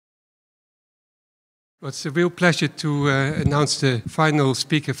Well, it's a real pleasure to announce the final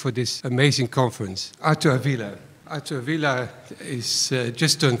speaker for this amazing conference, Artur Avila. Artur Avila is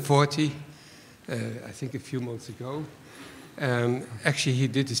just turned 40, I think a few months ago. Actually, he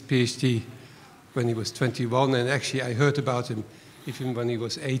did his PhD when he was 21, and actually I heard about him even when he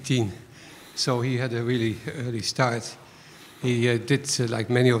was 18. So he had a really early start. He did, like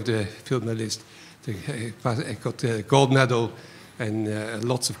many of the field medalists, got the gold medal and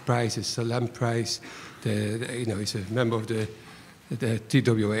lots of prizes, the Lamb Prize. He's a member of the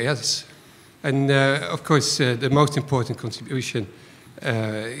TWAS. And of course, the most important contribution,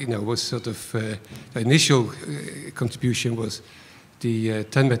 was sort of the initial contribution was the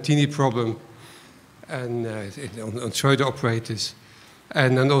 10 Martini problem and on Schroeder operators,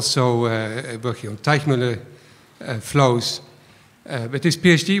 and then also working on Teichmuller flows. But his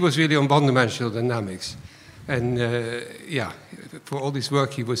PhD was really on one-dimensional dynamics. And for all this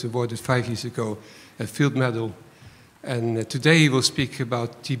work, he was awarded 5 years ago a field medal. And today he will speak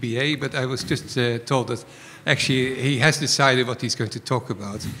about TBA, but I was just told that actually he has decided what he's going to talk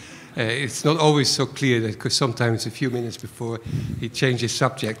about. It's not always so clear, because sometimes a few minutes before he changes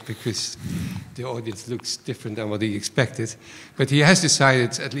subject because the audience looks different than what he expected. But he has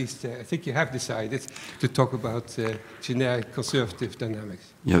decided, at least I think you have decided, to talk about generic conservative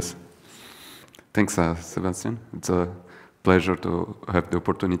dynamics. Yes. Thanks, Sebastian. It's a pleasure to have the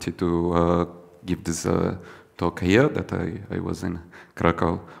opportunity to give this talk here, that I was in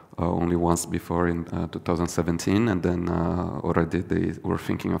Krakow only once before in 2017, and then already they were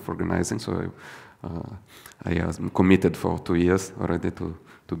thinking of organizing, so I am committed for 2 years already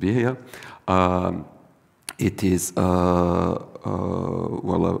to be here. It is a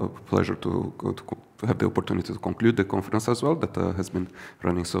pleasure to have the opportunity to conclude the conference as well, that has been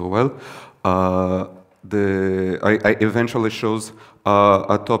running so well. I eventually chose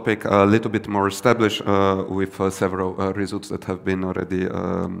a topic a little bit more established with several results that have been already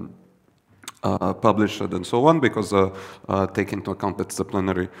published and so on, because take into account that's a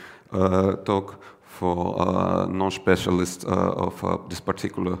plenary talk for non-specialists of this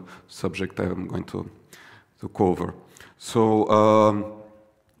particular subject I'm going to cover. So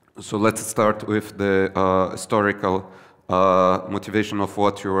let's start with the historical motivation of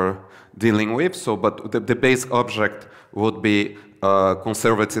what you are dealing with. So, but the base object would be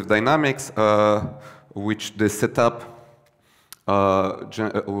conservative dynamics, which the setup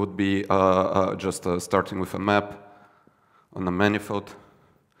would be just starting with a map on a manifold.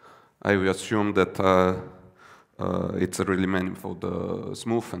 I will assume that it's a really manifold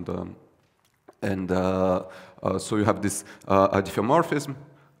smooth, and so you have this diffeomorphism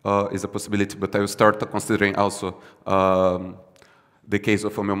is a possibility, but I will start considering also the case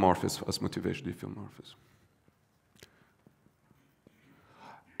of homeomorphism as motivation diffeomorphism.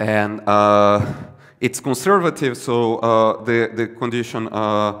 And it's conservative, so the condition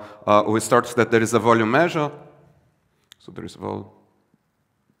we start that there is a volume measure. So there is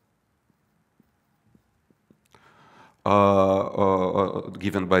a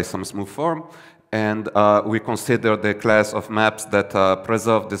given by some smooth form, and we consider the class of maps that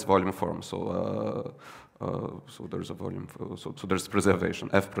preserve this volume form. So so there's a volume, so there's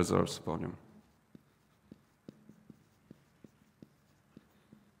preservation. F preserves volume.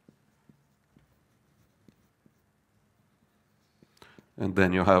 And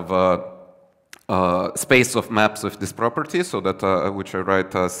then you have a space of maps with this property, so that which I write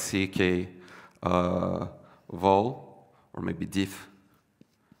CK vol, or maybe diff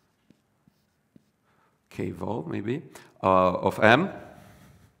K vol, maybe, of M,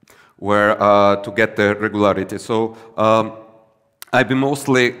 where to get the regularity. So I've been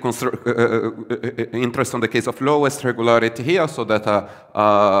mostly interested in the case of lowest regularity here, so that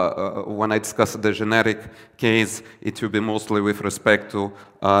when I discuss the generic case, it will be mostly with respect to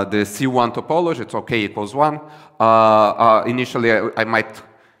the C1 topology. It's OK equals 1. Initially, I might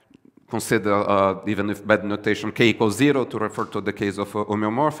consider, even if bad notation, K equals 0 to refer to the case of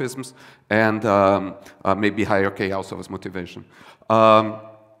homeomorphisms, and maybe higher K also as motivation.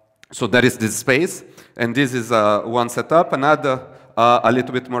 So that is this space, and this is one setup. Another, a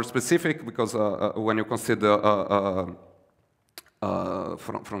little bit more specific, because when you consider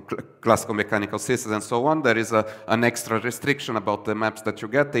from classical mechanical systems and so on, there is an extra restriction about the maps that you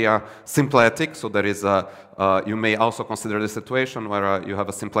get. They are symplectic, so there is you may also consider the situation where you have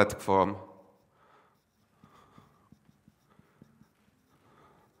a symplectic form.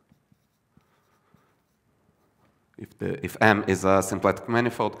 If M is a symplectic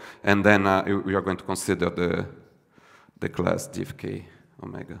manifold, and then we are going to consider the class diff K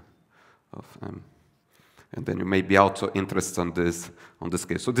omega of M. And then you may be also interested on this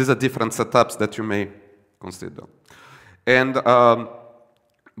case. So these are different setups that you may consider. And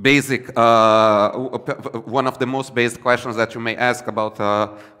one of the most basic questions that you may ask about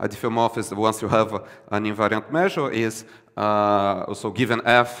a diffeomorphism once you have an invariant measure is, so given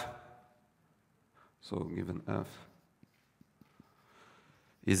F,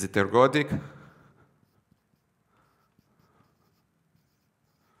 is it ergodic?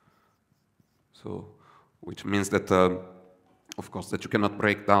 So, which means that, of course, that you cannot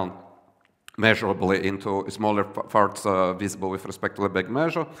break down measurably into smaller parts visible with respect to Lebesgue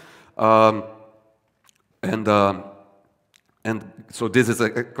measure. And so this is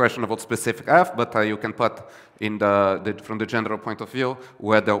a question about specific F, but you can put in from the general point of view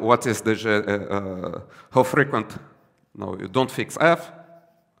whether what is the how frequent. No, you don't fix F.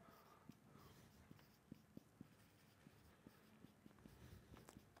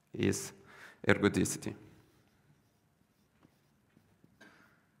 Is ergodicity.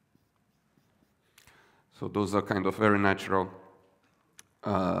 So those are kind of very natural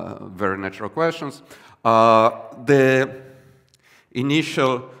questions. The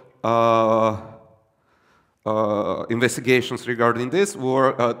initial investigations regarding this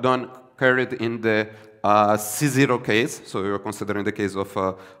were carried in the C0 case, so you're considering the case of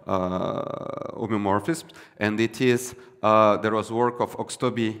homeomorphisms, and it is, there was work of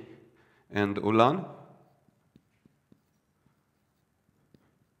Oxtoby and Ulan.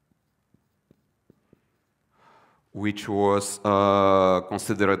 Which was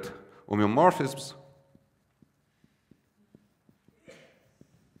considered homeomorphisms.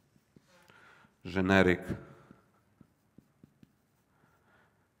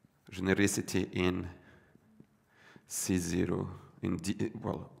 Genericity in C0, in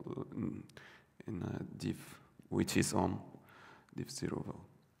div, which is on div 0, well,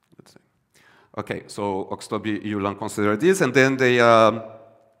 let's say. Okay, so Oxtoby Ulan considered this, and then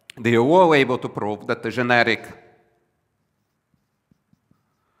they were able to prove that the generic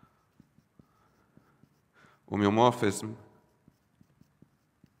homeomorphism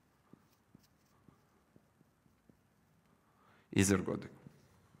is ergodic.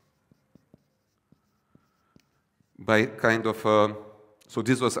 By kind of, so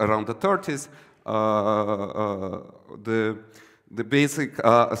this was around the 30s. The basic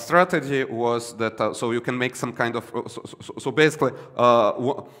strategy was that, so you can make some kind of, so basically,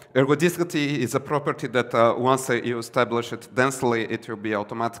 ergodicity is a property that once you establish it densely, it will be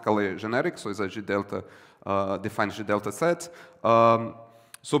automatically generic, so it's a G delta, defined G delta set.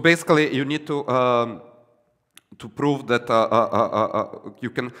 So basically, you need to prove that you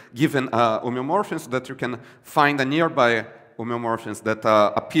can, given homeomorphisms, that you can find a nearby homeomorphism that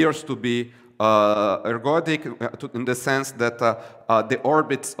appears to be ergodic in the sense that the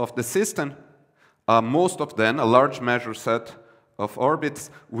orbits of the system, most of them, a large measure set of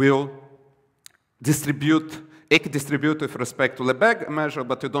orbits, will equidistribute with respect to Lebesgue measure,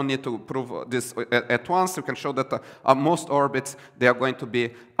 but you don't need to prove this at once. You can show that most orbits, they are going to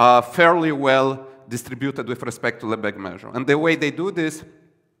be fairly well distributed with respect to Lebesgue measure. And the way they do this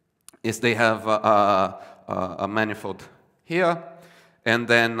is they have a manifold here, and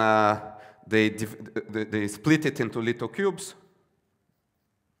then they split it into little cubes.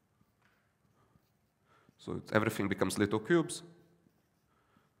 So everything becomes little cubes.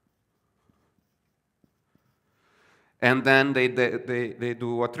 And then they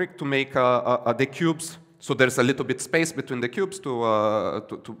do a trick to make the cubes, so there's a little bit space between the cubes to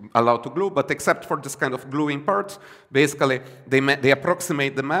allow to glue, but except for this kind of gluing part, basically they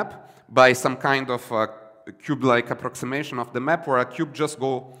approximate the map by some kind of cube-like approximation of the map, where a cube just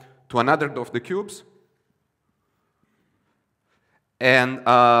goes to another of the cubes, and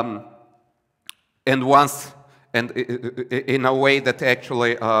in a way that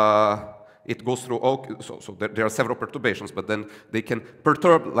actually it goes through all. So there are several perturbations, but then they can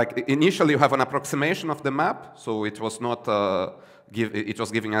perturb. Like initially, you have an approximation of the map, so it was not it was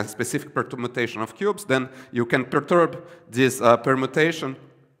giving a specific permutation of cubes. Then you can perturb this permutation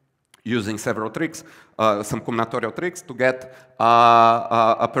using several tricks, some combinatorial tricks, to get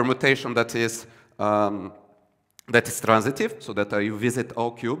a permutation that is transitive, so that you visit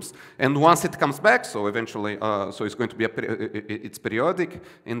all cubes. And once it comes back, so eventually, so it's going to be it's periodic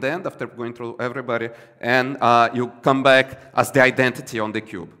in the end after going through everybody, and you come back as the identity on the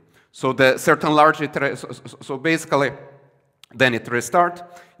cube. So the certain large so basically, then it restart.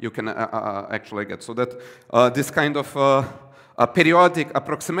 You can actually get so that this kind of a periodic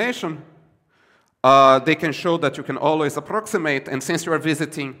approximation, they can show that you can always approximate, and since you are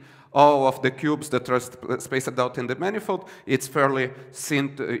visiting all of the cubes that are spaced out in the manifold, it's fairly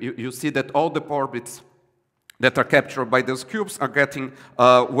you see that all the orbits that are captured by those cubes are getting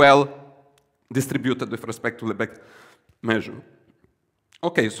well distributed with respect to Lebesgue measure.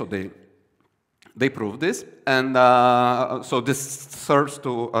 Okay, so they prove this, and so this serves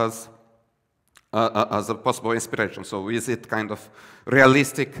to us as a possible inspiration. So is it kind of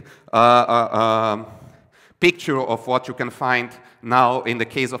realistic picture of what you can find now in the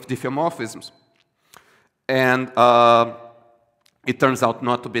case of diffeomorphisms? And it turns out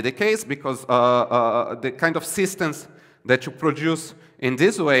not to be the case, because the kind of systems that you produce in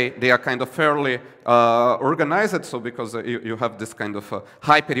this way, they are kind of fairly organized, so because you have this kind of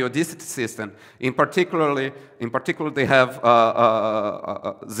high periodicity system. In particular, they have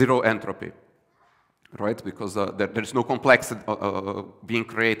zero entropy, right? Because there's no complexity being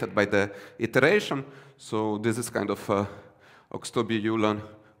created by the iteration. So this is kind of Oxtoby-Ulan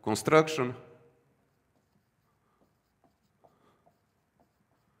construction.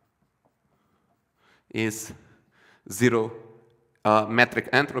 Is zero metric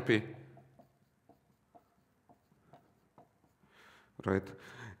entropy, right?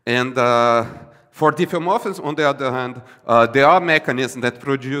 And for diffeomorphisms, on the other hand, there are mechanisms that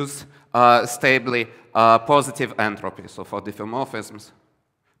produce stably positive entropy. So for diffeomorphisms,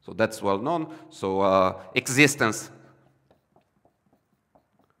 so that's well known. So existence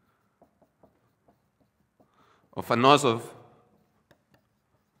of Anosov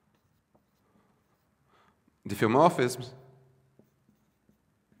diffeomorphisms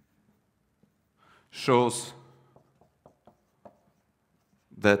shows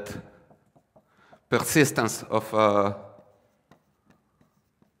that persistence of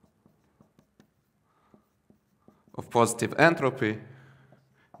positive entropy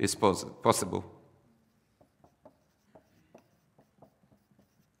is possible.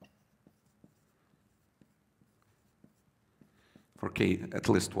 For K, at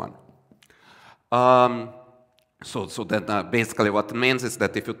least one. So then basically what it means is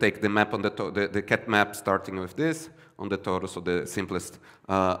that if you take the map on the cat map starting with this on the torus, so the simplest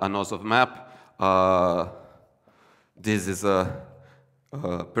Anosov map, this is a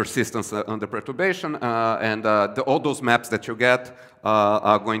persistence under perturbation, and all those maps that you get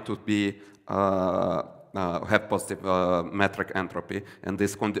are going to be have positive metric entropy, and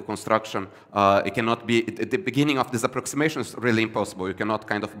this construction, it cannot be, at the beginning of this approximation is really impossible. You cannot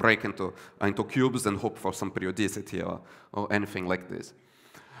kind of break into cubes and hope for some periodicity or anything like this.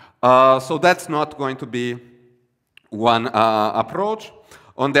 So that's not going to be one approach.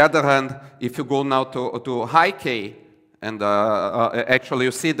 On the other hand, if you go now to high K, and actually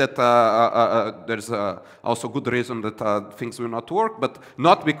you see that there's also good reason that things will not work, but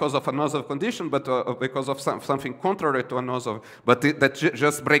not because of Anosov condition, but because of something contrary to Anosov, but that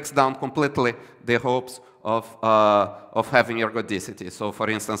just breaks down completely the hopes of having ergodicity. So for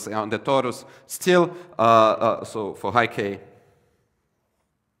instance, on the torus, still, so for high K,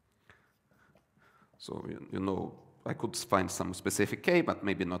 so you know, I could find some specific K, but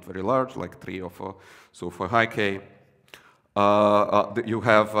maybe not very large, like 3 or 4. So for high K, you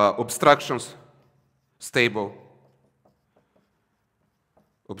have obstructions, stable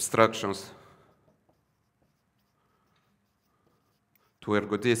obstructions to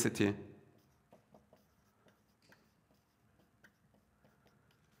ergodicity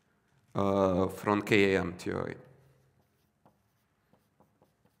from KAM theory.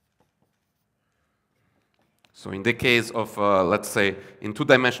 So in the case of, let's say, in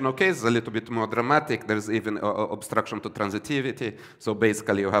two-dimensional case, a little bit more dramatic. There's even obstruction to transitivity. So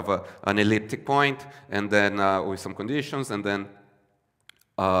basically, you have an elliptic point, and then with some conditions, and then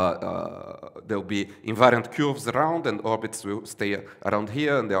there'll be invariant curves around, and orbits will stay around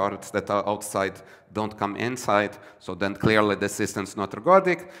here, and the orbits that are outside don't come inside. So then clearly the system is not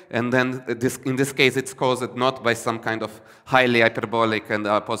ergodic. And then in this case, it's caused not by some kind of highly hyperbolic and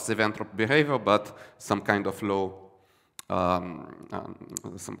positive entropy behavior, but some kind of low,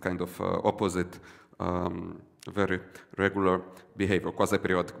 some kind of opposite, very regular behavior,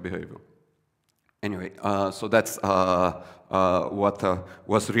 quasi-periodic behavior. Anyway, so that's what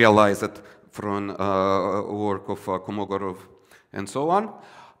was realized from work of Komogorov and so on.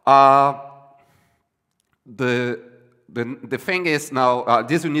 The thing is now,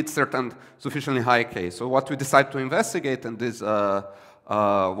 this you need certain sufficiently high K. So what we decide to investigate, and this,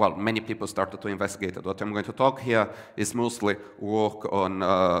 well, many people started to investigate it. What I'm going to talk here is mostly work on,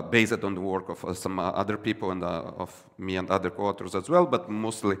 based on the work of some other people and of me and other co-authors as well, but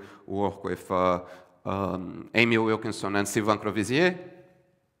mostly work with Amy Wilkinson and Sylvain Crevizier.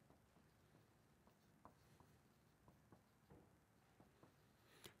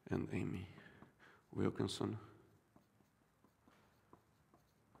 And Amy Wilkinson.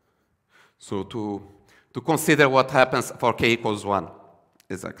 So to consider what happens for K equals 1.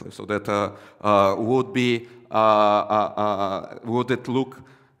 Exactly. So that would it look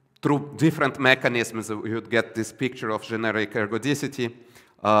through different mechanisms? You'd get this picture of generic ergodicity,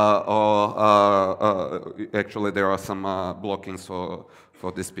 or actually there are some blockings for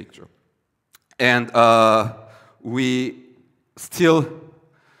this picture. And we still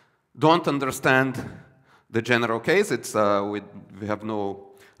don't understand the general case. It's we have no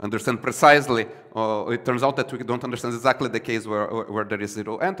understand precisely. It turns out that we don't understand exactly the case where there is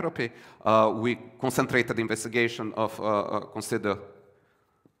zero entropy. We concentrated investigation of consider,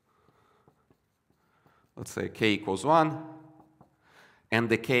 let's say, k equals 1, and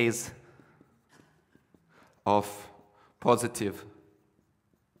the case of positive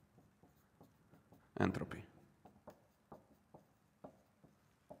entropy.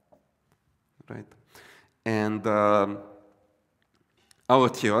 Right? And our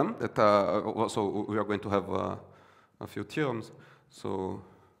theorem, that also we are going to have a few theorems. So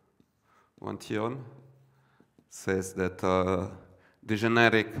one theorem says that the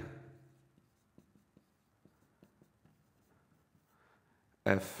generic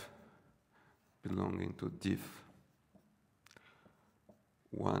f belonging to diff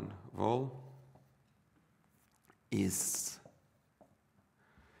 1 vol is,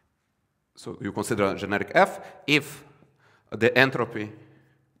 so you consider a generic f if the entropy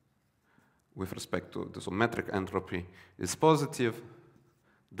with respect to the symmetric entropy is positive,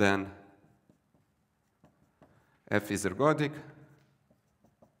 then f is ergodic.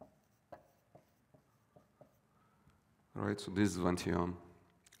 Right, so this is one theorem.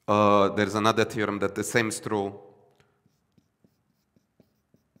 There's another theorem that the same is true.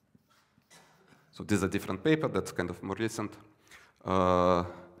 So this is a different paper that's kind of more recent.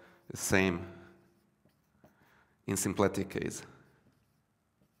 Same in symplectic case.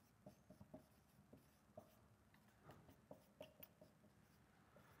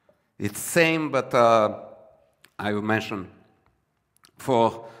 It's same, but I will mention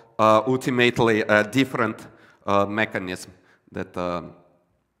for ultimately a different mechanism that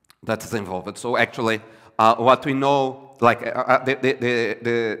that's involved. So actually, what we know, like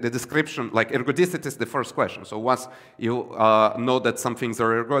the description, like ergodicity is the first question. So once you know that some things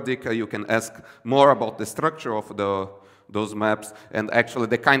are ergodic, you can ask more about the structure of those maps. And actually,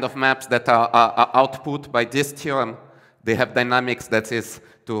 the kind of maps that are output by this theorem, they have dynamics that is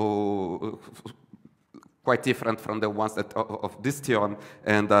quite different from the ones that of this theorem,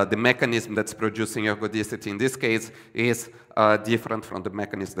 and the mechanism that's producing ergodicity in this case is different from the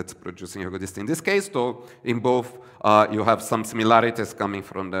mechanism that's producing ergodicity in this case. So in both, you have some similarities coming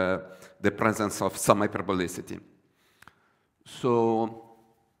from the presence of some hyperbolicity. So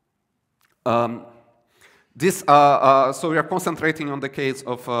so we are concentrating on the case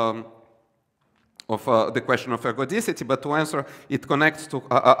of the question of ergodicity, but to answer, it connects to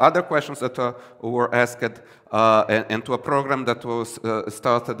other questions that were asked and to a program that was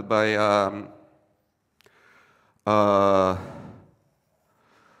started by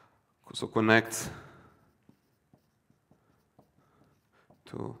so connects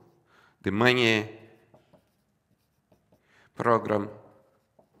to the Magnier program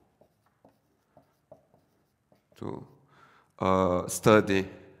to study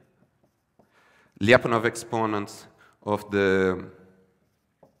Lyapunov exponents of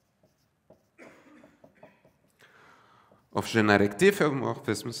generic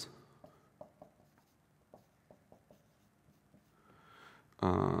diffeomorphisms,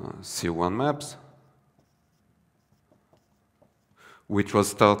 C1 maps, which was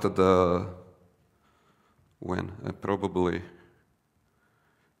started when probably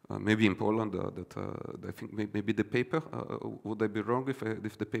maybe in Poland. I think maybe the paper. Would I be wrong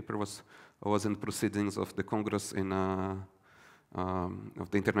if the paper was in proceedings of the Congress in of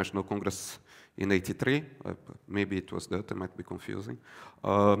the International Congress in '83? Maybe it was that. It might be confusing.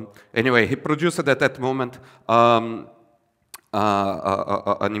 Anyway, he produced at that moment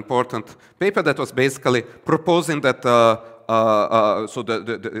an important paper that was basically proposing that. So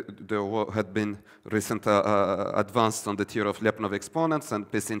there had been recent advance on the theory of Lyapunov exponents, and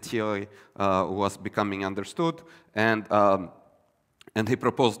Pessin theory was becoming understood, and he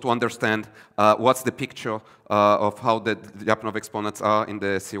proposed to understand what's the picture of how the Lyapunov exponents are in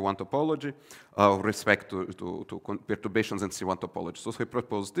the C1 topology with respect to perturbations in C1 topology. So he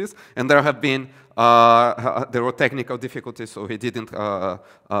proposed this, and there have been there were technical difficulties, so he didn't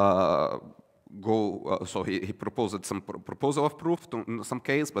so he proposed some proposal of proof in some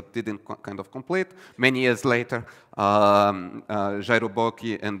case, but didn't kind of complete. Many years later, Jairo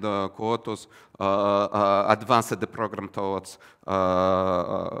Bocchi and co-authors advanced the program towards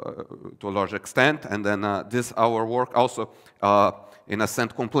to a large extent, and then our work also, in a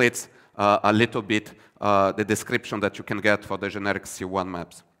sense, completes a little bit the description that you can get for the generic C1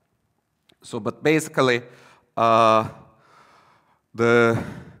 maps. So, but basically, the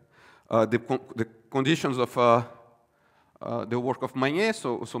conditions of the work of Magnier.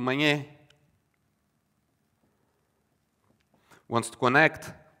 So Magnier wants to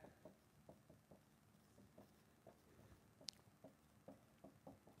connect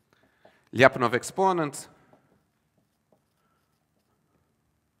Lyapunov exponents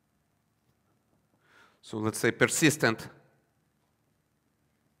so let's say persistent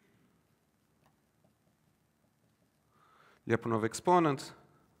Lyapunov exponents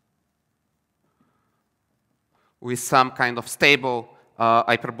with some kind of stable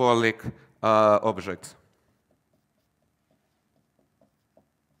hyperbolic objects.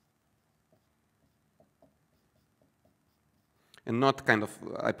 And not kind of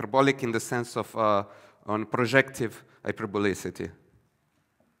hyperbolic in the sense of on projective hyperbolicity.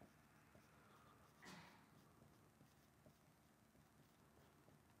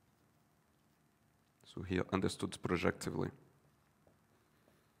 So he understood projectively.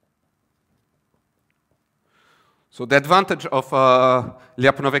 So the advantage of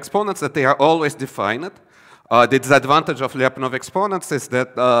Lyapunov exponents that they are always defined. The disadvantage of Lyapunov exponents is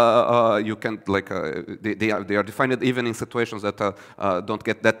that you can they are defined even in situations that don't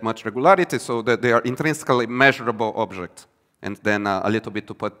get that much regularity, so that they are intrinsically measurable objects, and then a little bit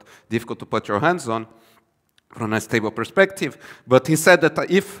difficult to put your hands on from a stable perspective. But he said that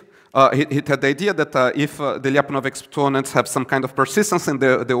if he had the idea that if the Lyapunov exponents have some kind of persistence in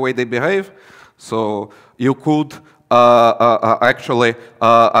the way they behave, so you could actually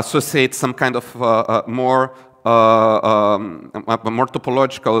associate some kind of more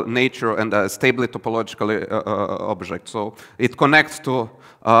topological nature and a stably topological object. So it connects to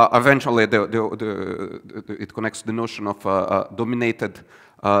eventually it connects to the notion of dominated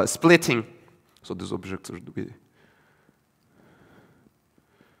splitting. So these objects are to be.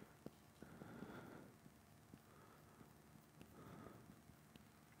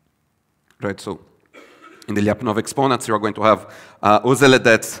 Right, so in the Lyapunov exponents, you are going to have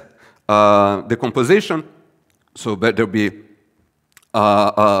Ozeledet's decomposition. So there will be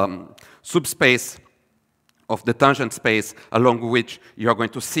subspace of the tangent space along which you are going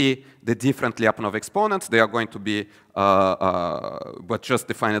to see the different Lyapunov exponents. They are going to be but just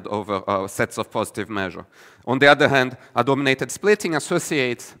defined over sets of positive measure. On the other hand, a dominated splitting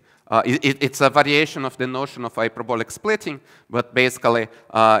associates it's a variation of the notion of hyperbolic splitting, but basically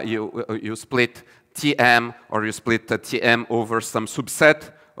you split Tm, or you split Tm over some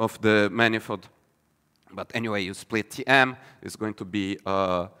subset of the manifold. But anyway, you split Tm, is going to be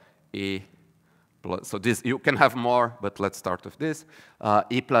E plus, so this, you can have more, but let's start with this,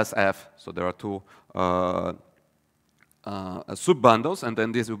 E plus F, so there are two subbundles, and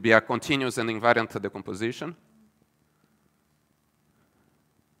then this will be a continuous and invariant decomposition.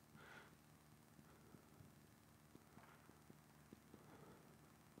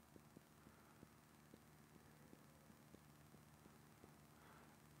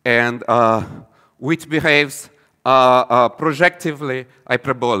 And which behaves projectively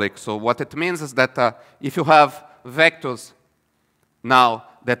hyperbolic. So what it means is that if you have vectors now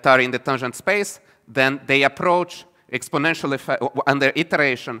that are in the tangent space, then they approach exponentially under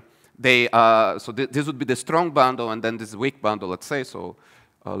iteration. They so this would be the strong bundle, and then this weak bundle. Let's say so.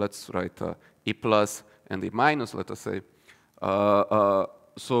 Let's write E plus and E minus. Let us say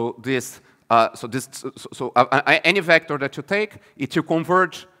so. Any vector that you take, it will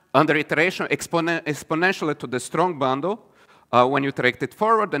converge under iteration exponentially to the strong bundle when you iterate it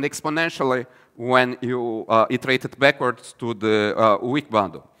forward, and exponentially when you iterate it backwards to the weak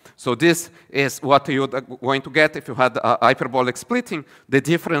bundle. So this is what you're going to get if you had hyperbolic splitting. The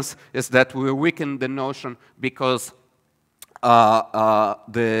difference is that we weaken the notion because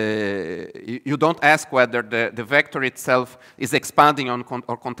you don't ask whether the vector itself is expanding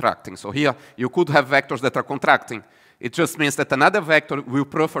or contracting. So here you could have vectors that are contracting. It just means that another vector will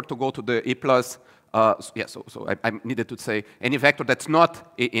prefer to go to the E plus. So I needed to say any vector that's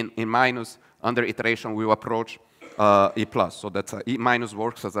not in minus under iteration will approach E plus. So that's E minus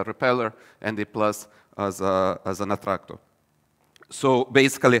works as a repeller and E plus as an attractor. So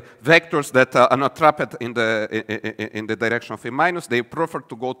basically, vectors that are not trapped in the direction of E minus, they prefer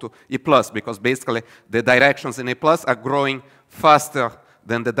to go to E plus because basically the directions in E plus are growing faster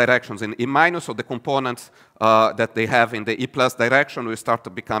then the directions in E minus, so the components that they have in the E plus direction will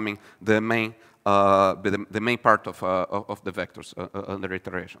start becoming the main part of the vectors under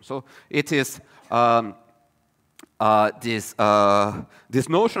iteration. So it is this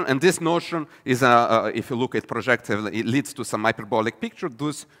notion, and this notion is, if you look at projectively, it leads to some hyperbolic picture,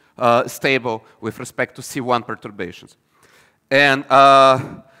 thus stable with respect to C1 perturbations. And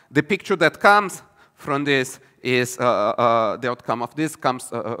the picture that comes from this is the outcome of this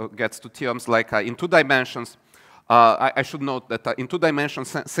gets to theorems like in 2 dimensions. I should note that in 2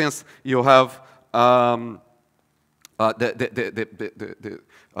 dimensions, since you have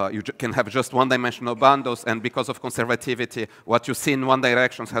you can have just one-dimensional bundles, and because of conservativity, what you see in one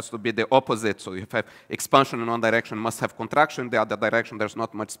direction has to be the opposite. So if you have expansion in one direction, must have contraction in the other direction. There's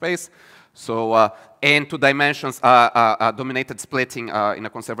not much space. So in 2 dimensions, dominated splitting in a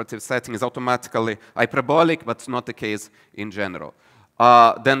conservative setting is automatically hyperbolic, but it's not the case in general.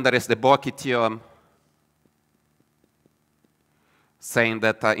 Then there is the Bocchi theorem saying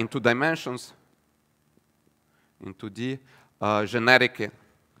that in 2 dimensions, in 2D, generic,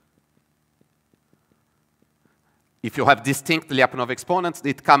 if you have distinct Lyapunov exponents,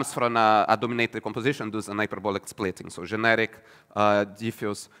 it comes from a dominated composition, thus an hyperbolic splitting. So generic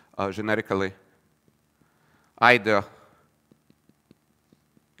diffuse generically either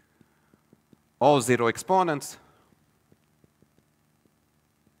all 0 exponents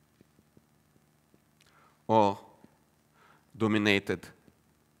or dominated,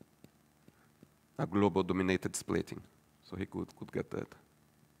 a global dominated splitting. So he could get that.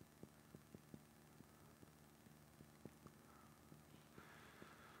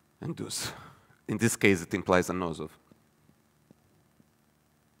 And thus, in this case, it implies a Nosov.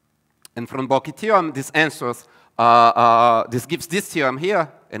 And from Bocchi theorem, this answers, this gives this theorem here,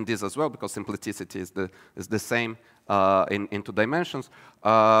 and this as well, because simplicity is the same in 2 dimensions.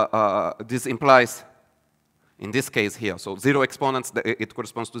 This implies, in this case here, so 0 exponents, it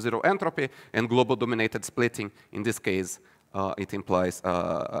corresponds to 0 entropy, and global dominated splitting, in this case, it implies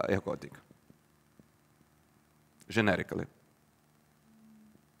ergodic, generically.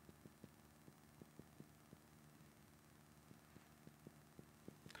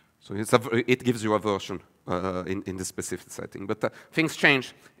 So it gives you a version in this specific setting. But things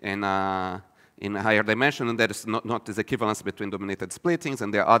change in a higher dimension, and there is not this equivalence between dominated splittings,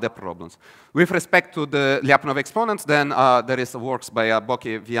 and there are other problems. With respect to the Lyapunov exponents, then there is works by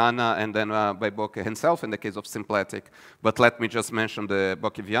Bocchi Viana and then by Bocchi himself in the case of symplectic. But let me just mention the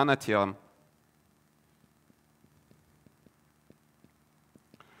Bocchi Viana theorem.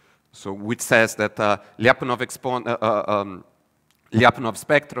 So which says that Lyapunov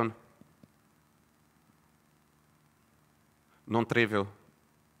spectrum, non-trivial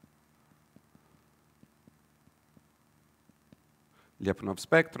Lyapunov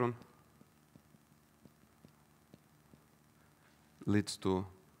spectrum leads to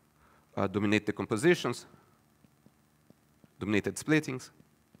dominated compositions, dominated splittings.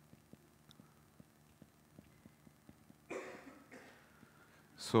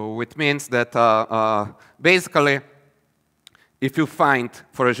 So it means that basically, if you find,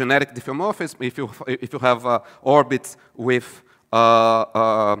 for a generic diffeomorphism, if you have orbits with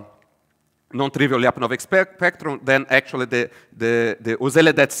non-trivial Lyapunov spectrum, then actually the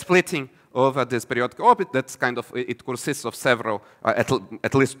Uzellet splitting over this periodic orbit, that's kind of, it consists of several,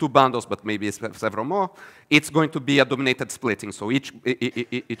 at least 2 bundles, but maybe several more. It's going to be a dominated splitting. So each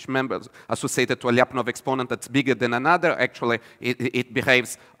member associated to a Lyapunov exponent that's bigger than another, actually, it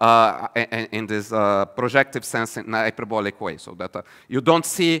behaves in this projective sense in a hyperbolic way. So that you don't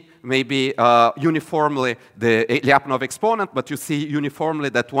see maybe uniformly the Lyapunov exponent, but you see uniformly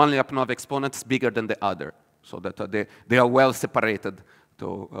that one Lyapunov exponent is bigger than the other. So that they are well separated.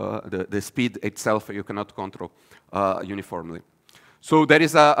 So the speed itself you cannot control uniformly. So there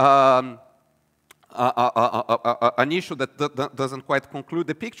is an issue that doesn't quite conclude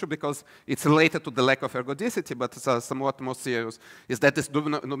the picture because it's related to the lack of ergodicity, but it's somewhat more serious, is that these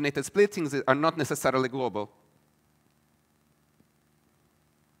dominated splittings are not necessarily global.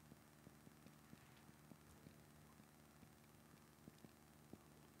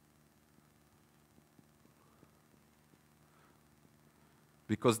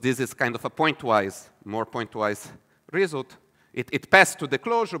 Because this is kind of a pointwise, more pointwise result. It passed to the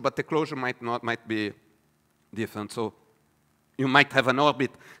closure, but the closure might be different. So you might have an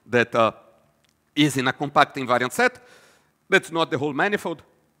orbit that is in a compact invariant set. That's not the whole manifold.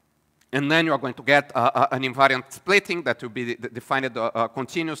 And then you are going to get an invariant splitting that will be defined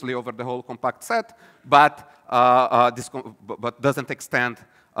continuously over the whole compact set, but doesn't extend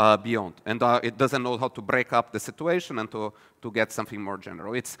beyond. And it doesn't know how to break up the situation and to get something more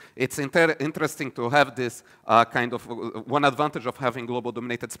general. It's interesting to have this kind of, one advantage of having global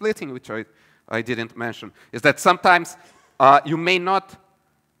dominated splitting, which I didn't mention, is that sometimes you may not,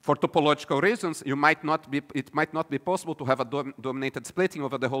 for topological reasons, it might not be possible to have a dominated splitting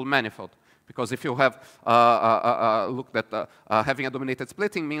over the whole manifold. Because if you have looked at having a dominated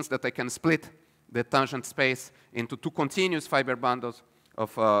splitting means that I can split the tangent space into two continuous fiber bundles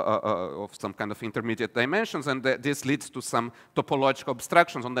of some kind of intermediate dimensions, and this leads to some topological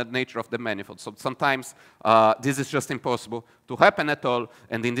abstractions on the nature of the manifold. So sometimes this is just impossible to happen at all,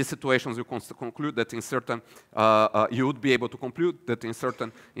 and in these situations you conclude that in certain, you would be able to conclude that in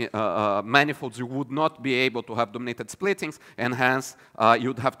certain manifolds you would not be able to have dominated splittings, and hence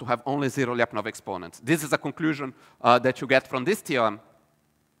you'd have to have only zero Lyapunov exponents. This is a conclusion that you get from this theorem.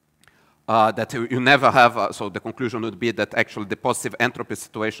 That you never have, so the conclusion would be that actually the positive entropy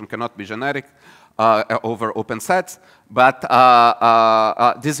situation cannot be generic over open sets, but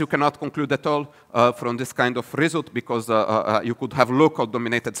this you cannot conclude at all from this kind of result, because you could have local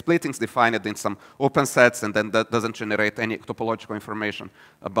dominated splittings defined in some open sets, and then that doesn't generate any topological information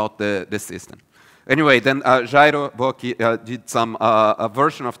about the system. Anyway, then Jairo Bocchi did some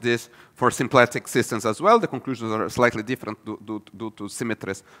version of this for symplectic systems as well. The conclusions are slightly different due to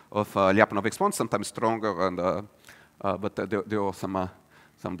symmetries of Lyapunov exponents, sometimes stronger, and, but there are some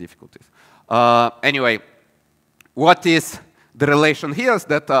difficulties. Anyway, what is the relation here is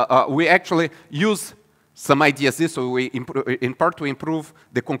that we actually use some ideas, so we in part to improve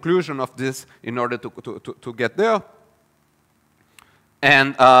the conclusion of this in order to get there.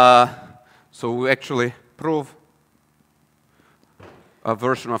 And so we actually prove a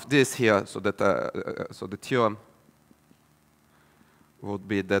version of this here, so that so the theorem would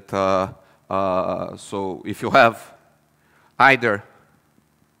be that so if you have either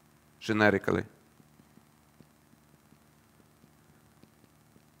generically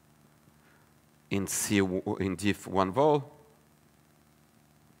in diff one vol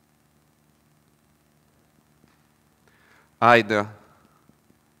either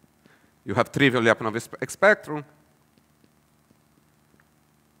you have trivial Lyapunov spectrum,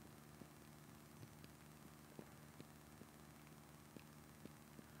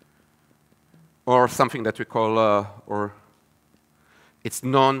 or something that we call, or it's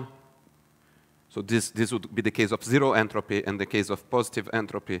non, so this would be the case of zero entropy, and the case of positive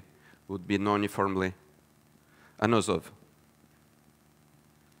entropy would be non-uniformly Anosov.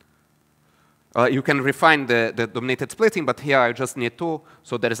 You can refine the dominated splitting, but here I just need two.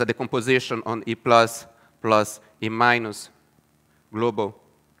 So there is a decomposition on E plus E minus global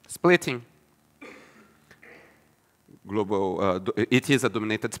splitting. Global, it is a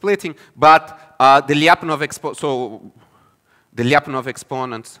dominated splitting, but the Lyapunov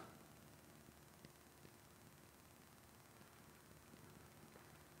exponents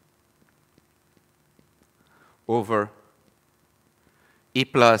over E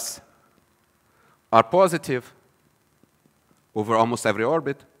plus are positive over almost every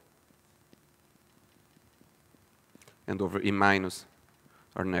orbit, and over E minus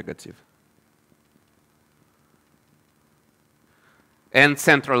are negative. And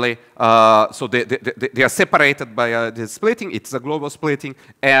centrally, so they are separated by this splitting. It's a global splitting,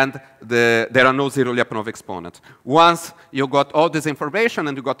 and there are no zero Lyapunov exponents. Once you got all this information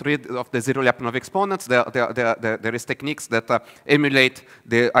and you got rid of the zero Lyapunov exponents, there is techniques that emulate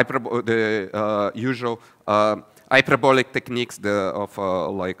the usual hyperbolic techniques of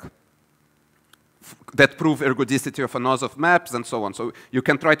like that prove ergodicity of Anosov maps and so on. So you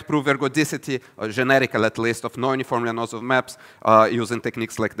can try to prove ergodicity, generical at least, of non-uniformly Anosov maps using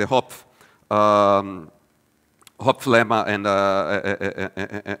techniques like the Hopf lemma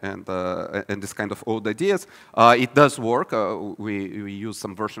and this kind of old ideas. It does work. We use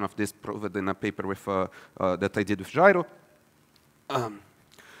some version of this proved in a paper with, that I did with Jairo.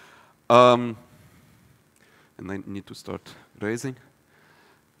 And I need to start raising.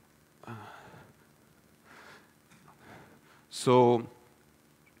 So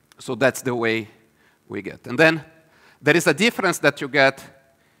that's the way we get. And then there is a difference that you get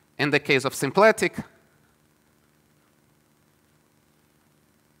in the case of symplectic.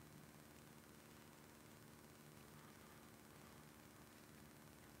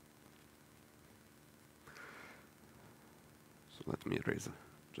 So let me erase it.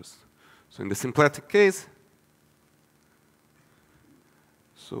 So in the symplectic case,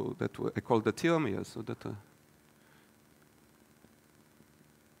 so that I call the theorem, yes, so that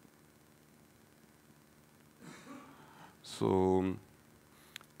so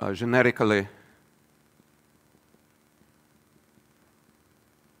generically,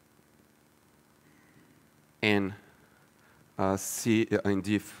 C in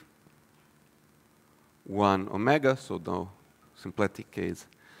diff 1 omega, so no symplectic case,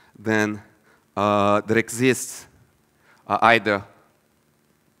 then there exists either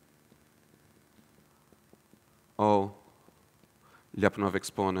all Lyapunov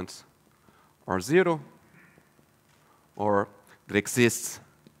exponents are 0, or there exists,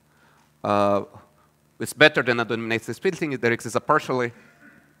 it's better than a dominated splitting, there exists a partially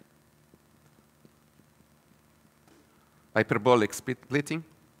hyperbolic splitting.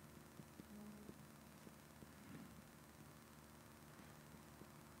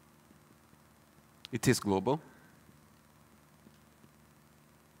 It is global.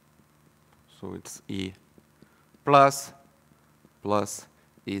 So it's E plus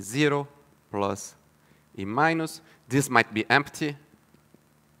E0 plus E minus. This might be empty.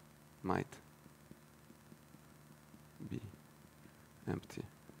 Might be empty.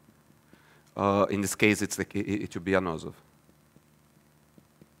 In this case, it's like it should be Anosov.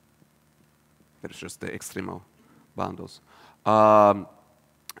 There's just the extremal bundles.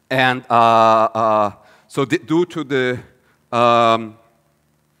 And so due to the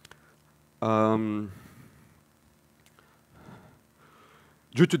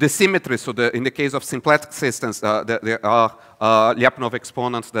due to the symmetry, so in the case of symplectic systems, there are Lyapunov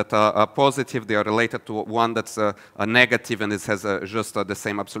exponents that are positive. They are related to one that's a negative, and it has just the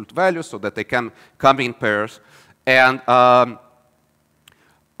same absolute value, so that they can come in pairs. And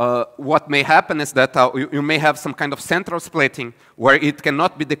what may happen is that you may have some kind of central splitting where it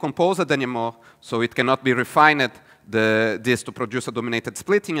cannot be decomposed anymore, so it cannot be refined, this to produce a dominated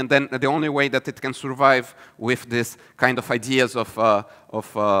splitting, and then the only way that it can survive with this kind of ideas of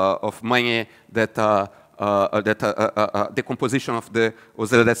Magne that decomposition of the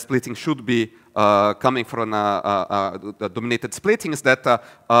oscillated splitting should be coming from the dominated splitting is that the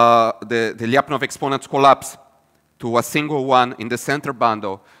Lyapunov exponents collapse to a single one in the center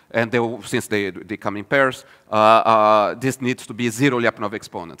bundle, and since they come in pairs, this needs to be 0 Lyapunov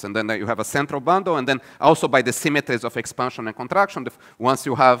exponents. And then you have a central bundle, and then also by the symmetries of expansion and contraction, once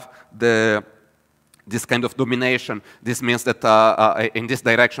you have this kind of domination, this means that in this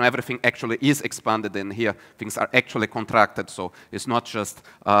direction, everything actually is expanded, and here things are actually contracted. So it's not just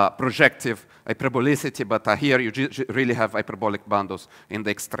projective hyperbolicity, but here you really have hyperbolic bundles in the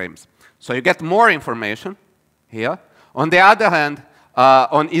extremes. So you get more information here. On the other hand,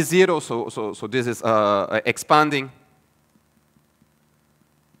 on E0, so this is expanding.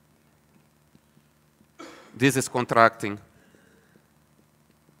 This is contracting.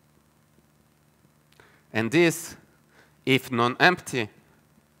 And this, if non-empty,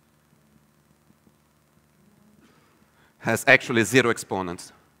 has actually 0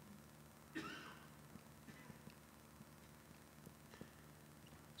 exponents.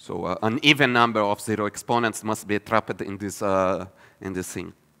 So an even number of 0 exponents must be trapped in this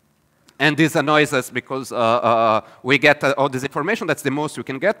thing. And this annoys us because we get all this information. That's the most you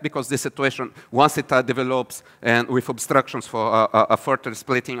can get, because this situation, once it develops and with obstructions for a further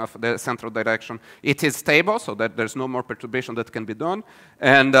splitting of the central direction, it is stable, so that there's no more perturbation that can be done.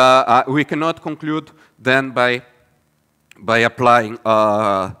 And we cannot conclude then by applying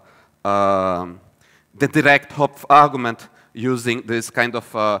the direct Hopf argument using this kind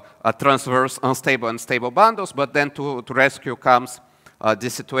of a transverse unstable and stable bundles, but then to rescue comes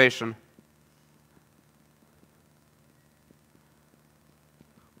this situation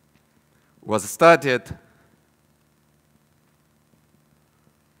was studied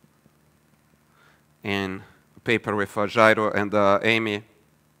in a paper with Jairo and Amy.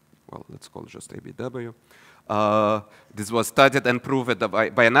 Well, let's call it just ABW. This was studied and proved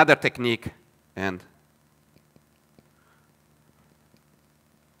by another technique, and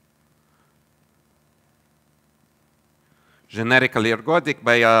generically ergodic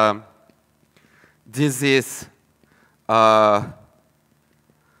by this is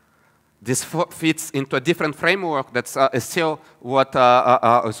this fits into a different framework that's still what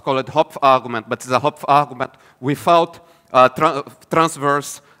is called Hopf argument, but it's a Hopf argument without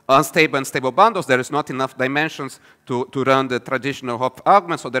transverse unstable and stable bundles. There is not enough dimensions to run the traditional Hopf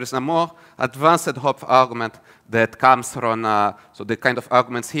argument, so there is a more advanced Hopf argument that comes from, so the kind of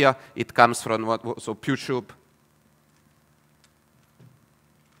arguments here, it comes from so Pushub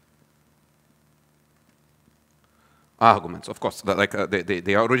arguments. Of course,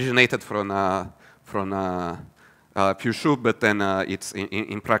 they originated from Pushub, but then it's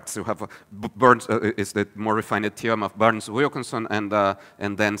in practice you have Burns is the more refined theorem of Burns-Wilkinson,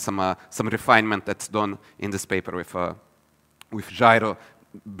 and then some refinement that's done in this paper with Jairo,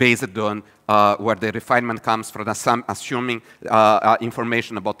 based on where the refinement comes from, assuming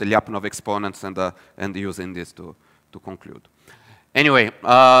information about the Lyapunov exponents and using this to conclude. Anyway,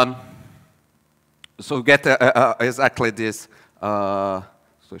 so get exactly this. So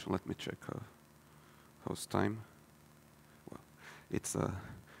let me check how's time. Well, it's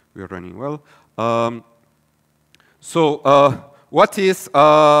we are running well. So what is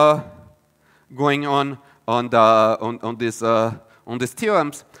going on these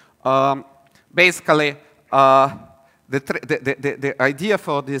theorems? Basically, the idea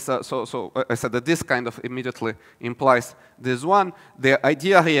for this, so I said that this kind of immediately implies this one. The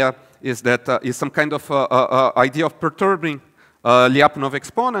idea here is that is some kind of idea of perturbing Lyapunov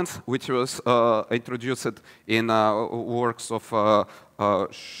exponents, which was introduced in works of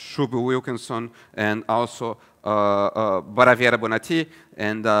Shubu Wilkinson and also Baraviera Bonatti,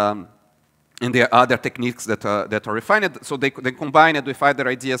 and there are other techniques that are refined. So they combine it with other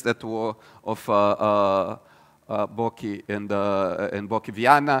ideas that were of Bocchi and Bocchi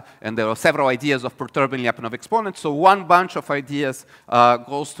Viana, and there are several ideas of perturbing Lyapunov exponents. So one bunch of ideas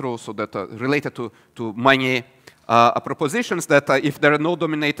goes through, so that related to Magnier propositions that if there are no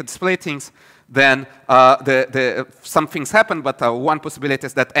dominated splittings, then some things happen, but one possibility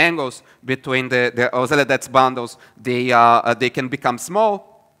is that angles between the Ozela-Detz bundles, they can become small,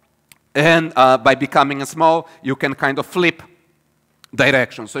 and by becoming small, you can kind of flip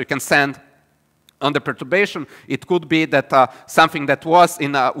direction. So you can send on the perturbation. It could be that something that was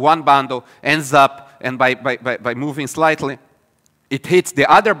in one bundle ends up, and by moving slightly, it hits the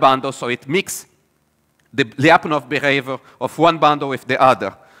other bundle, so it mixes the Lyapunov behavior of one bundle with the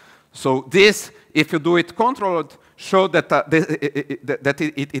other. So this, if you do it controlled, show that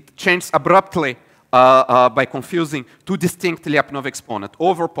it changes abruptly by confusing two distinct Lyapunov exponents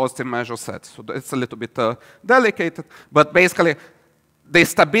over positive measure sets. So it's a little bit delicate, but basically the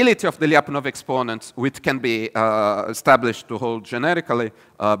stability of the Lyapunov exponents, which can be established to hold generically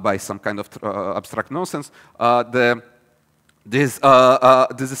by some kind of abstract nonsense,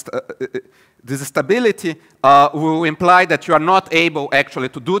 this stability will imply that you are not able actually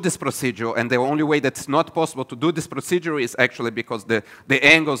to do this procedure, and the only way that's not possible to do this procedure is actually because the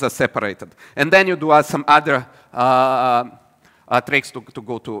angles are separated. And then you do some other tricks to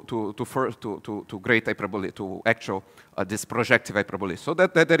go to great hyperbole, to actual this projective hyperbole. So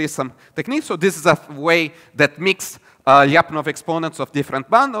that there is some technique. So this is a way that mix Lyapunov exponents of different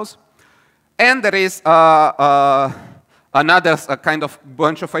bundles, and there is another kind of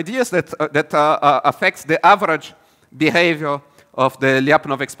bunch of ideas that affects the average behavior of the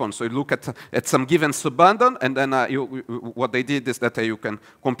Lyapunov exponent. So you look at some given subbundle, and then what they did is that you can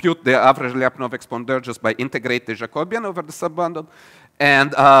compute the average Lyapunov exponent there just by integrate the Jacobian over the subbundle,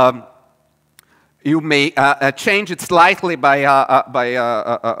 and you may change it slightly by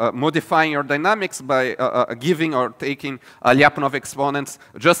modifying your dynamics by giving or taking Lyapunov exponents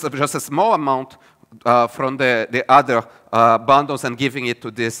just a small amount from the other bundles and giving it to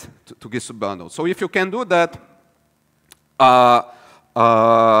this subbundle. So if you can do that,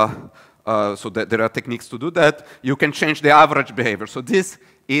 so that there are techniques to do that, you can change the average behavior. So this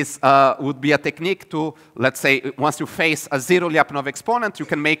would be a technique to, let's say, once you face a zero Lyapunov exponent, you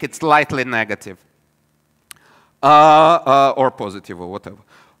can make it slightly negative or positive or whatever.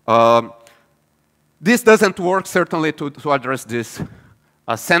 This doesn't work certainly to address this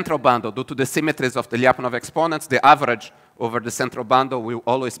central bundle. Due to the symmetries of the Lyapunov exponents, the average over the central bundle will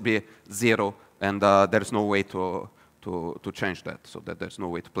always be zero, and there's no way to change that, so that there's no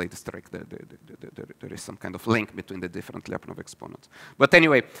way to play this trick. There is some kind of link between the different Lyapunov exponents. But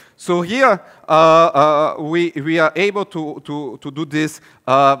anyway, so here we are able to do this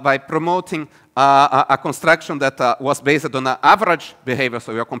by promoting a construction that was based on an average behavior.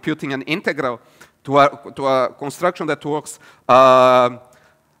 So we are computing an integral to a construction that works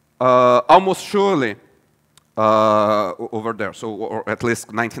almost surely over there, so or at least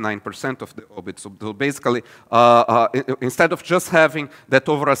 99% of the orbits. So basically, instead of just having that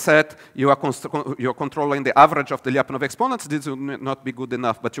over a set, you're controlling the average of the Lyapunov exponents. This will not be good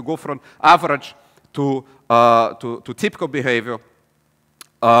enough, but you go from average to typical behavior,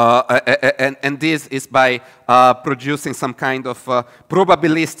 and this is by producing some kind of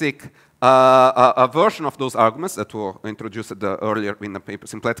probabilistic a version of those arguments that were introduced earlier in the paper,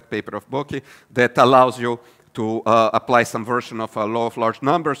 symplectic paper of Bocchi, that allows you to apply some version of a law of large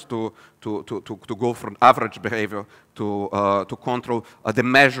numbers to go from average behavior to control the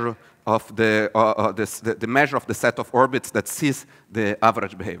measure of the measure of the set of orbits that sees the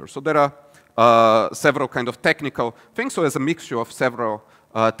average behavior. So there are several kind of technical things. So as a mixture of several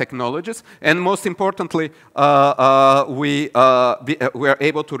technologies, and most importantly, we are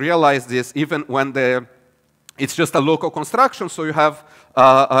able to realize this even when it's just a local construction. So you have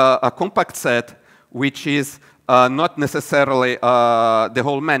a compact set which is not necessarily the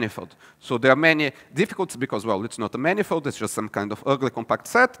whole manifold. So there are many difficulties because, well, it's not a manifold, it's just some kind of ugly compact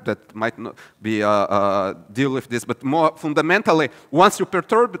set that might not be deal with this. But more fundamentally, once you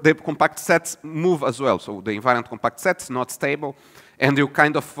perturb, the compact sets move as well. So the invariant compact set is not stable. And you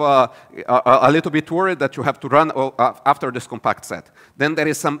kind of are a little bit worried that you have to run after this compact set. Then there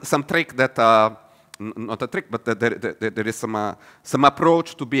is some trick that, not a trick, but there is some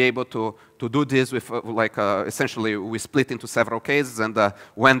approach to be able to do this with, essentially we split into several cases, and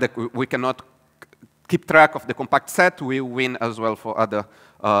when we cannot keep track of the compact set, we win as well for other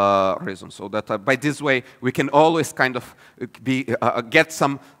reasons. So that by this way, we can always kind of get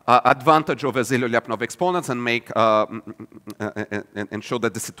some advantage over Zilio-Lyapunov exponents and make and show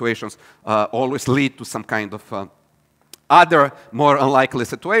that the situations always lead to some kind of other more unlikely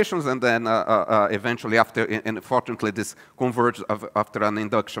situations, and then eventually after, and fortunately this converges after an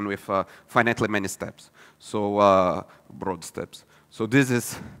induction with finitely many steps, so broad steps. So this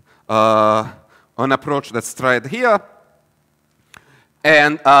is an approach that's tried here,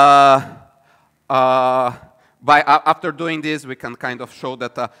 and after doing this, we can kind of show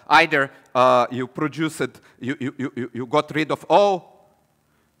that either you produce it, you got rid of all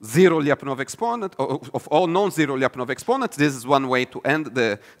zero Lyapunov exponent, of all non-zero Lyapunov exponents. This is one way to end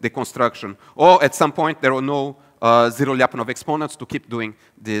the construction. Or at some point, there are no zero Lyapunov exponents to keep doing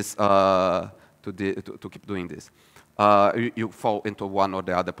this. To keep doing this, you fall into one or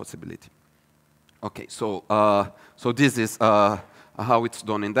the other possibility. Okay, so so this is how it's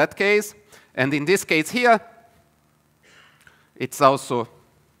done in that case, and in this case here, it's also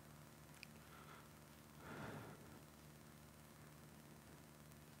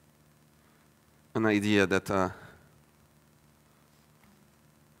an idea that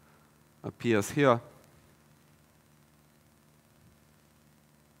appears here.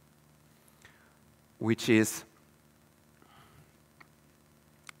 Which is,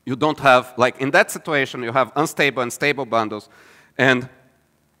 you don't have, like in that situation, you have unstable and stable bundles, and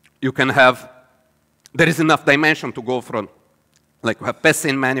you can have, there is enough dimension to go from, like you have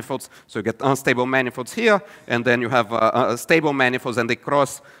Pessin manifolds, so you get unstable manifolds here, and then you have stable manifolds, and they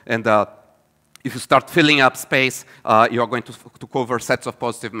cross, and if you start filling up space, you are going to cover sets of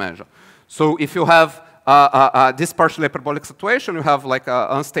positive measure. So if you have this partially hyperbolic situation, you have like an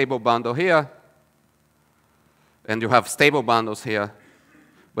unstable bundle here, and you have stable bundles here,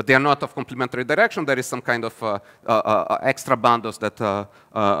 but they are not of complementary direction. There is some kind of extra bundles that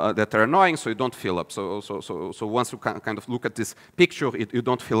that are annoying, so you don't fill up. So once you kind of look at this picture, you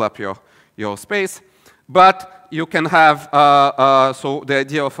don't fill up your space. But you can have, so the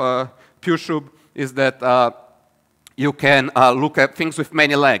idea of Pushub is that you can look at things with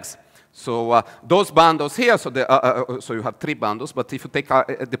many legs. So those bundles here, so you have three bundles, but if you take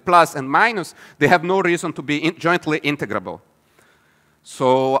the plus and minus, they have no reason to be jointly integrable.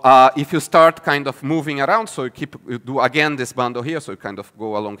 So if you start kind of moving around, so you do again this bundle here, so you kind of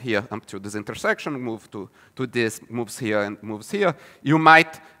go along here up to this intersection, move to this, moves here and moves here, you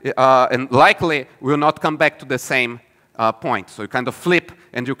might, and likely will not come back to the same point. So you kind of flip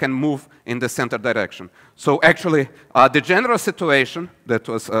and you can move in the center direction. So actually, the general situation that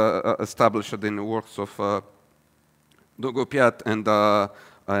was established in the works of Dogopiat and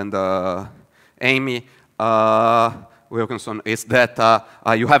Amy Wilkinson is that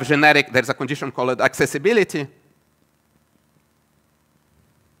you have generic, there's a condition called accessibility,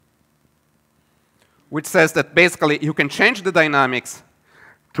 which says that basically you can change the dynamics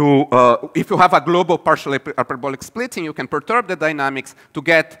to, if you have a global partial hyperbolic splitting, you can perturb the dynamics to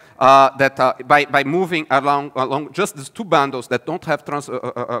get that by moving along just these two bundles that don't have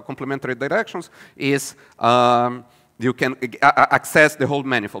complementary directions, is you can access the whole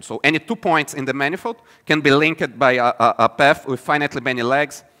manifold. So any 2 points in the manifold can be linked by a path with finitely many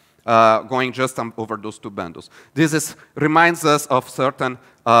legs going just over those two bundles. This reminds us of certain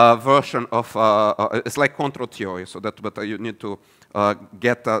version of, it's like control theory, so that, but you need to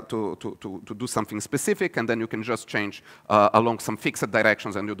get to do something specific, and then you can just change along some fixed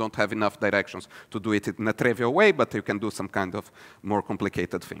directions, and you don't have enough directions to do it in a trivial way, but you can do some kind of more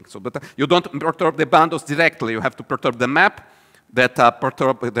complicated thing. So, but you don't perturb the bundles directly, you have to perturb the map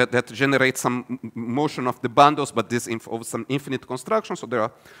that generates some motion of the bundles, but this involves some infinite construction, so there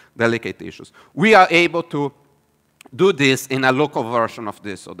are delicate issues. We are able to do this in a local version of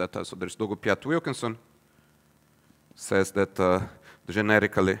this, so that so there's Dogopiat Wilkinson says that the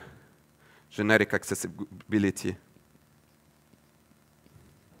generic accessibility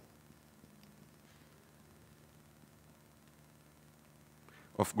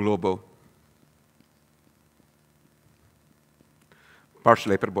of global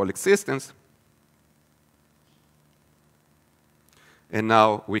partial hyperbolic systems And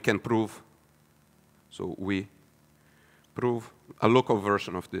now we can prove, so we prove a local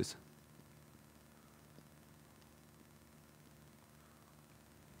version of this.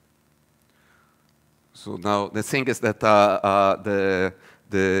 So now the thing is that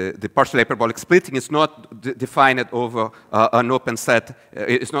the partial hyperbolic splitting is not defined over an open set.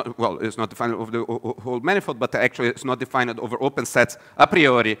 It's not, well, it's not defined over the whole manifold, but actually it's not defined over open sets a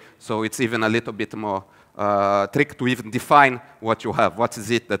priori. So it's even a little bit more trick to even define what you have. What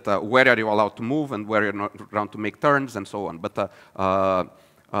is it that, where are you allowed to move and where you're not allowed to make turns and so on. But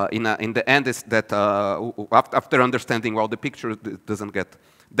in the end, is that after understanding all the picture, it doesn't get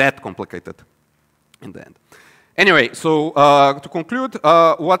that complicated in the end. Anyway, so to conclude,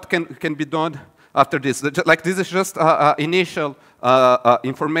 what can be done after this? Like this is just initial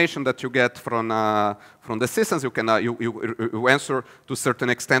information that you get from the systems. You can you answer to a certain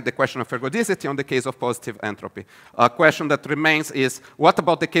extent the question of ergodicity on the case of positive entropy. A question that remains is, what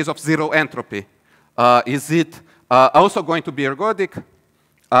about the case of zero entropy? Is it also going to be ergodic?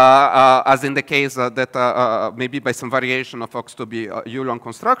 As in the case that maybe by some variation of Ox-to-Be-Euler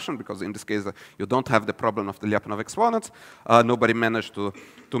construction, because in this case you don't have the problem of the Lyapunov exponents. Nobody managed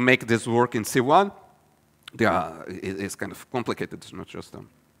to make this work in C1. It's kind of complicated, it's not just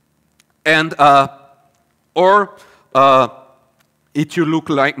and or it you look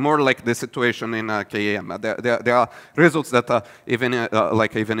like more like the situation in KAM. There are results that even in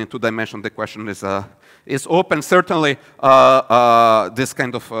 2-dimension the question is open. Certainly, this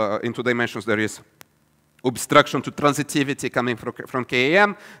kind of in 2 dimensions there is obstruction to transitivity coming from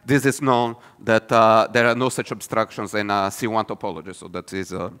KAM. This is known that there are no such obstructions in C1 topology. So that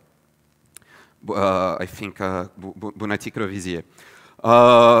is, I think, Bonatti-Crevizier.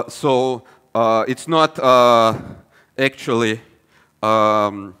 So it's not actually.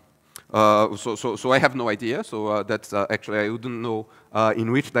 So I have no idea. So that's actually I wouldn't know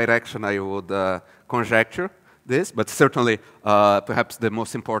in which direction I would conjecture this, but certainly perhaps the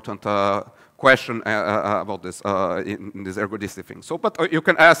most important question about this in this ergodicity thing. So, but you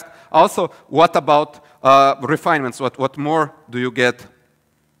can ask also, what about refinements? What more do you get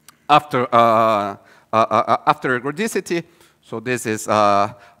after after ergodicity? So this is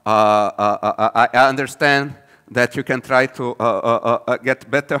I understand that you can try to get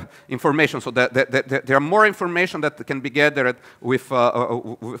better information. So that there are more information that can be gathered with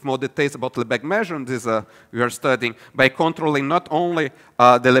more details about Lebesgue measure. And this we are studying by controlling not only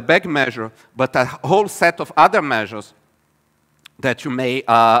the Lebesgue measure, but a whole set of other measures that you may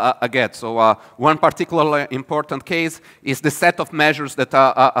get. So one particularly important case is the set of measures that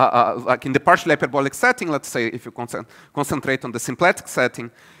are like in the partial hyperbolic setting. Let's say if you concentrate on the symplectic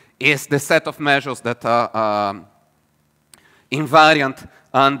setting, is the set of measures that are invariant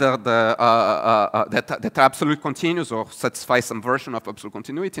under the that are absolute continuous or satisfy some version of absolute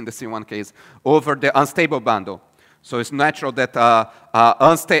continuity in the C1 case over the unstable bundle. So it's natural that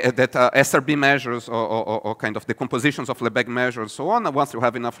SRB measures or kind of the compositions of Lebesgue measures and so on, once you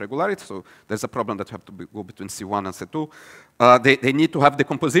have enough regularity, so there's a problem that you have to go between C1 and C2, they need to have the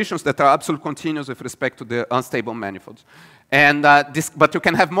compositions that are absolute continuous with respect to the unstable manifolds. And but you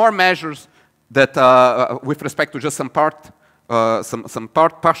can have more measures that with respect to just some partial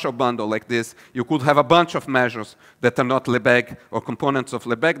bundle like this. You could have a bunch of measures that are not Lebesgue or components of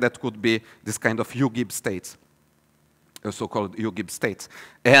Lebesgue that could be this kind of U-Gibbs states, so-called U-Gibbs states.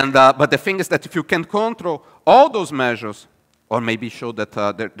 And but the thing is that if you can control all those measures, or maybe show that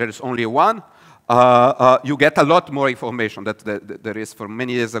there is only one, you get a lot more information that there is. For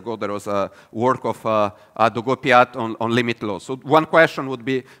many years ago, there was a work of Dogopiat on limit laws. So one question would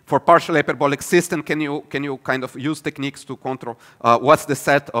be, for partial hyperbolic system, can you kind of use techniques to control what's the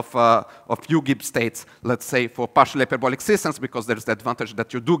set of U-Gibbs states, let's say, for partial hyperbolic systems, because there's the advantage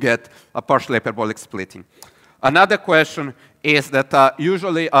that you do get a partial hyperbolic splitting. Another question is that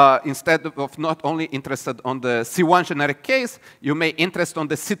usually, instead of not only interested on the C1 generic case, you may interest on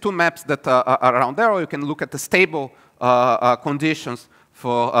the C2 maps that are around there, or you can look at the stable conditions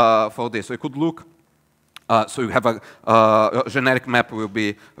for this. So you could look, so you have a generic map will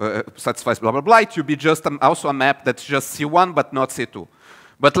be satisfies blah, blah, blah. It will be just also a map that's just C1 but not C2.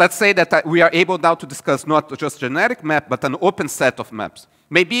 But let's say that we are able now to discuss not just generic map, but an open set of maps.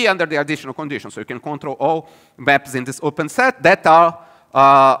 Maybe under the additional conditions. So you can control all maps in this open set that are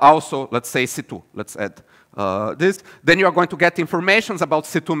also, let's say, C2. Let's add this. Then you are going to get information about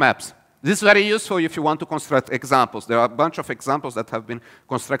C2 maps. This is very useful if you want to construct examples. There are a bunch of examples that have been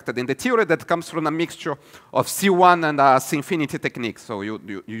constructed in the theory that comes from a mixture of C1 and C-infinity techniques. So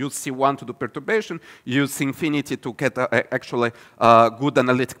you use C1 to do perturbation, you use C-infinity to get actually good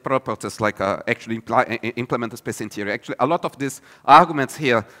analytic properties, like actually implement a space theory. Actually, a lot of these arguments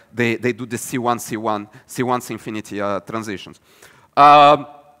here, they do the C1, C-infinity transitions.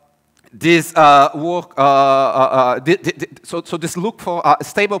 This work, so this look for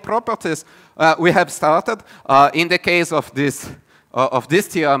stable properties we have started. In the case of this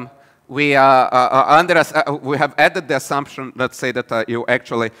theorem, we have added the assumption, let's say, that you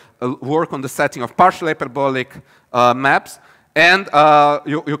actually work on the setting of partial hyperbolic maps, and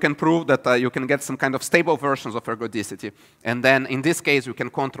you can prove that you can get some kind of stable versions of ergodicity. And then in this case, you can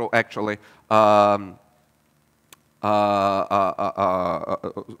control actually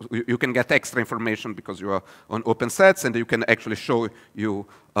you can get extra information because you are on open sets, and you can actually show you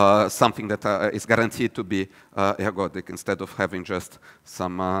something that is guaranteed to be ergodic instead of having just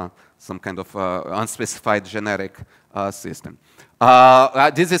some kind of unspecified generic system.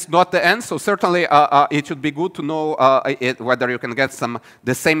 This is not the end, so certainly it should be good to know whether you can get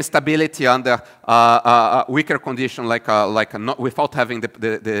the same stability under a weaker condition, without having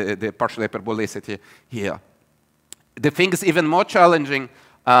the partial hyperbolicity here. The thing is even more challenging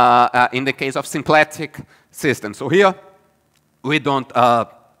in the case of symplectic systems. So here, we don't,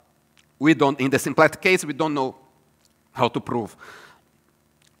 in the symplectic case, we don't know how to prove,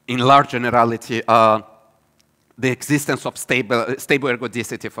 in large generality, the existence of stable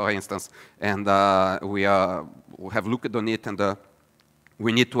ergodicity, for instance. And we have looked on it, and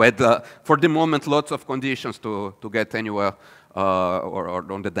we need to add, for the moment, lots of conditions to get anywhere, or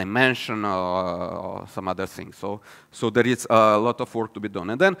on the dimension or some other thing. So there is a lot of work to be done.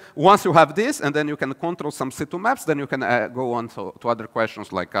 And then once you have this, and then you can control some C2 maps, then you can go on to other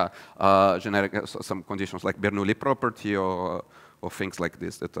questions like some conditions like Bernoulli property or things like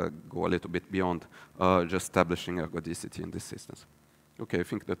this that go a little bit beyond just establishing ergodicity in these systems. Okay, I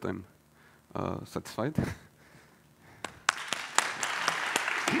think that I'm satisfied.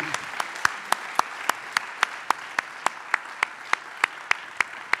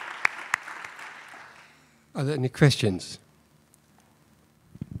 Are there any questions?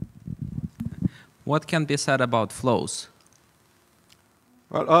 What can be said about flows?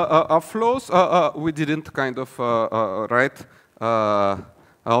 Well, our flows, we didn't kind of write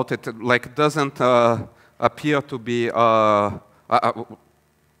out. It doesn't appear to be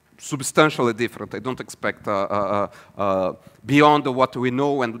substantially different. I don't expect beyond what we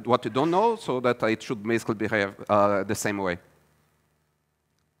know and what we don't know, so that it should basically behave the same way.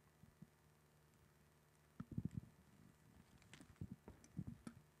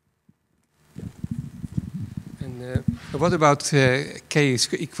 And what about k is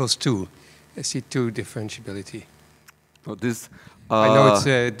equals 2, C2 differentiability? So this, I know it's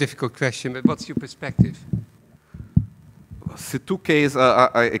a difficult question, but what's your perspective? C2 case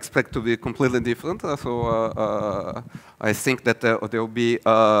I expect to be completely different. So I think that there will be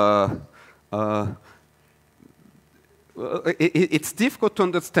it's difficult to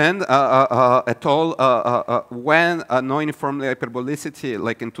understand at all when non-uniformly hyperbolicity,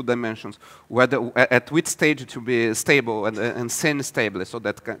 like in 2 dimensions, whether at which stage it will be stable and semi-stable. So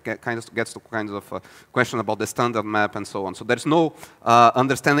that kind of gets to kind of a question about the standard map and so on. So there's no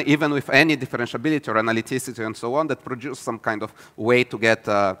understanding, even with any differentiability or analyticity and so on, that produce some kind of way to get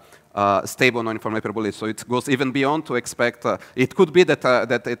stable non-uniform hyperbolicity. So it goes even beyond to expect. It could be that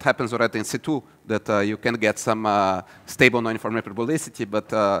it happens already in C2, that you can get some stable non-uniform hyperbolicity, but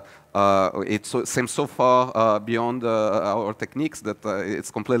it seems so far beyond our techniques that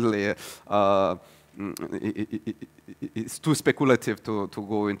it's completely it's too speculative to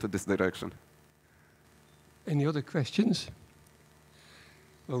go into this direction. Any other questions?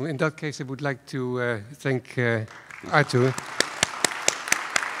 Well, in that case, I would like to thank Artur.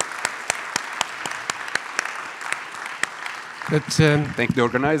 But, thank the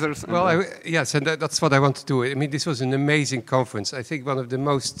organizers. Well, yes, and that's what I want to do. I mean, this was an amazing conference. I think one of the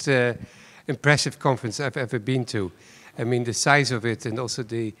most impressive conferences I've ever been to. I mean, the size of it and also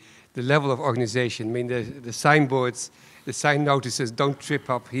the level of organization. I mean, the signboards, the sign notices, don't trip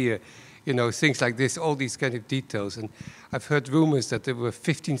up here. You know, things like this, all these kind of details. And I've heard rumors that there were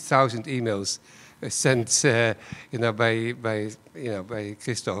 15,000 emails sent, you know, by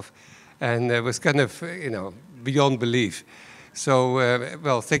Christoph. And it was kind of, you know, beyond belief. So,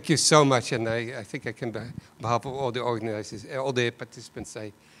 well, thank you so much, and I think I can, on behalf of all the organizers, all the participants,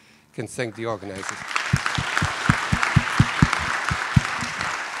 I can thank the organizers.